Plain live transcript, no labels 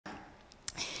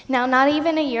Now, not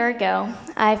even a year ago,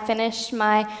 I finished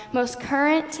my most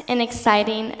current and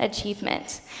exciting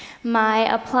achievement, my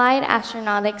Applied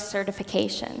Astronautics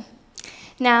certification.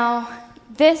 Now,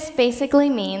 this basically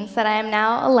means that I am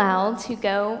now allowed to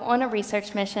go on a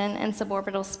research mission in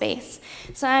suborbital space.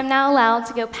 So I am now allowed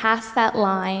to go past that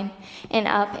line and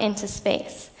up into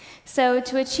space. So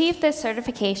to achieve this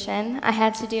certification, I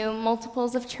had to do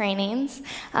multiples of trainings.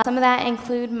 Some of that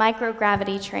include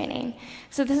microgravity training.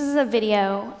 So this is a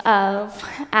video of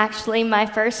actually my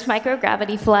first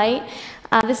microgravity flight.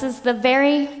 This is the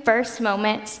very first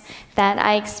moment that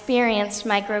I experienced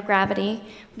microgravity.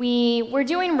 We were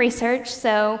doing research,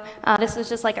 so this was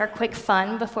just like our quick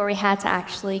fun before we had to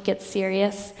actually get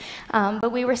serious.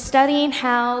 But we were studying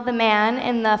how the man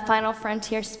in the Final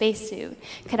Frontier spacesuit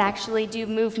could actually do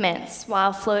movements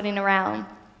while floating around.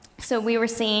 So we were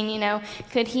seeing,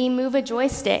 could he move a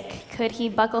joystick? Could he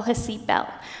buckle his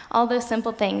seatbelt? All those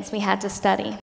simple things we had to study.